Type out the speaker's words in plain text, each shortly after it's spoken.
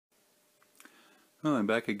Well, I'm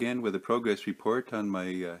back again with a progress report on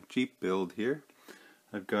my Jeep build here.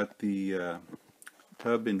 I've got the interior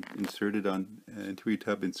tub inserted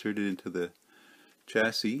into the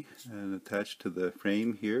chassis and attached to the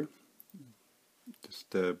frame here.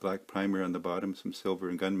 Just black primer on the bottom, some silver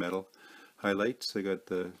and gunmetal highlights. I got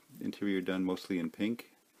the interior done mostly in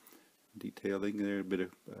pink. Detailing there, a bit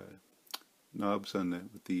of knobs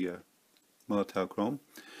on with the Molotov chrome.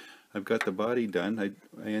 I've got the body done.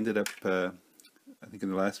 I ended up I think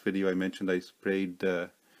in the last video I mentioned I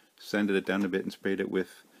sanded it down a bit and sprayed it with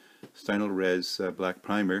Stynylrez black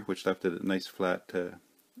primer, which left it a nice flat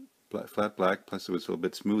black, plus it was a little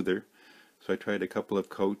bit smoother. So I tried a couple of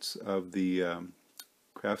coats of the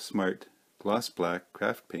Craft Smart Gloss Black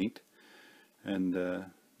craft paint, and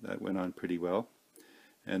that went on pretty well.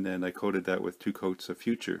 And then I coated that with 2 coats of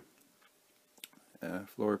Future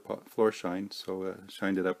floor shine, so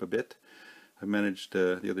shined it up a bit. I managed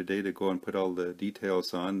the other day to go and put all the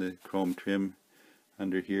details on, the chrome trim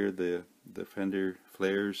under here, the fender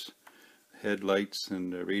flares, headlights,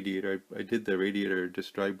 and the radiator. I did the radiator,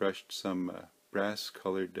 just dry brushed some brass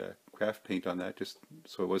colored craft paint on that, just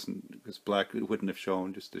so it wasn't, because black it wouldn't have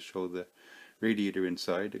shown, just to show the radiator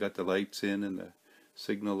inside. I got the lights in, and the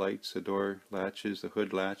signal lights, the door latches, the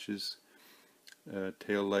hood latches,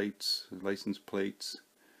 tail lights, license plates,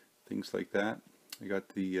 things like that. I got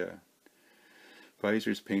the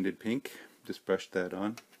visors painted pink, just brushed that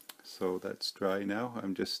on, so that's dry now.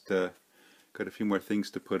 I'm just got a few more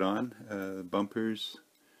things to put on, bumpers,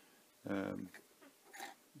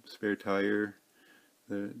 spare tire,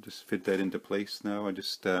 just fit that into place now. I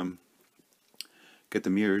just get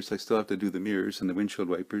the mirrors. I still have to do the mirrors and the windshield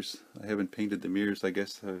wipers. I haven't painted the mirrors. I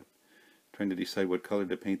guess trying to decide what color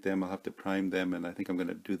to paint them. I'll have to prime them, and I think I'm going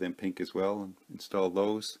to do them pink as well, and install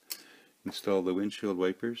those. Install the windshield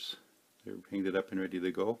wipers. They're painted up and ready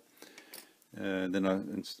to go. And then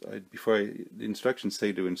the instructions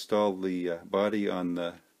say to install the body on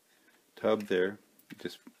the tub there. It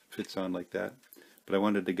just fits on like that. But I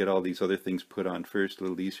wanted to get all these other things put on first, a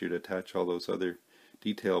little easier to attach all those other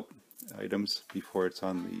detail items before it's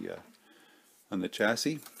on the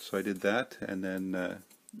chassis. So I did that, and then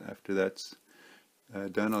after that's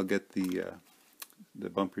done, I'll get the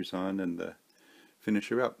bumpers on and the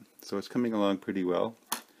finisher up. So it's coming along pretty well,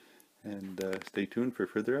 and stay tuned for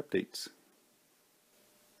further updates.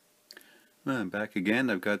 Well, I'm back again.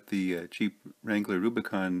 I've got the cheap Wrangler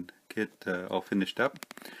Rubicon kit all finished up.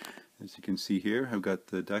 As you can see here, I've got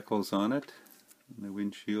the decals on it, and the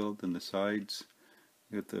windshield and the sides.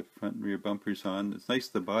 I've got the front and rear bumpers on. It's nice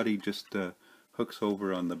the body just hooks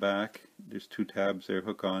over on the back. There's 2 tabs there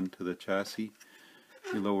hook on to the chassis.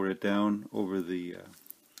 You lower it down over the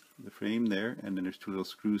frame there, and then there's 2 little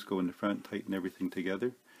screws go in the front, tighten everything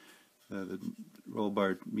together. The roll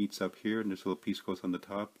bar meets up here, and this little piece goes on the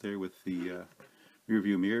top there with the rear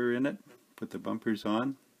view mirror in it. Put the bumpers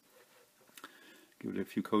on, give it a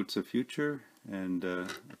few coats of Future, and I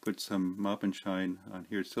put some mop and shine on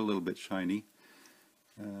here. It's still a little bit shiny,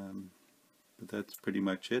 but that's pretty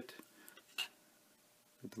much it.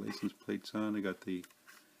 Got the license plates on. I got the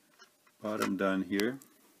bottom done here.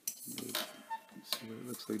 So it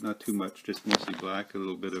looks like not too much, just mostly black, a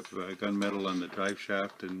little bit of gunmetal on the drive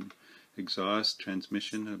shaft and exhaust,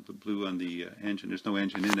 transmission, blue on the engine. There's no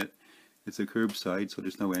engine in it. It's a curbside, so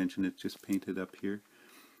there's no engine. It's just painted up here.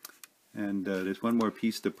 And there's one more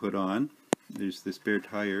piece to put on. There's the spare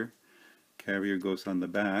tire. Carrier goes on the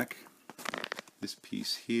back. This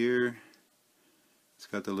piece here, it's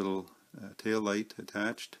got the little tail light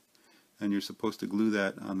attached, and you're supposed to glue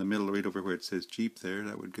that on the middle right over where it says Jeep there.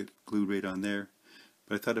 That would get glued right on there.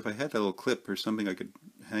 But I thought if I had a little clip or something, I could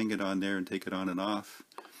hang it on there and take it on and off.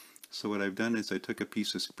 So what I've done is I took a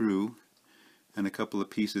piece of sprue and a couple of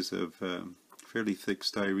pieces of fairly thick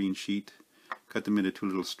styrene sheet, cut them into 2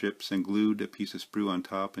 little strips, and glued a piece of sprue on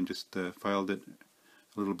top, and just filed it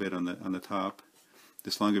a little bit on the top.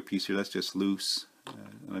 This longer piece here, that's just loose,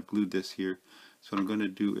 and I've glued this here. So what I'm going to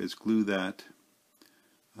do is glue that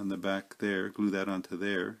on the back there, glue that onto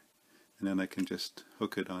there, and then I can just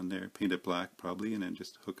hook it on there, paint it black probably, and then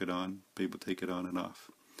just hook it on, be able to take it on and off.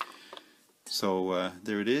 So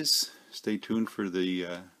there it is. Stay tuned for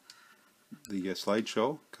the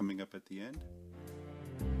slideshow coming up at the end.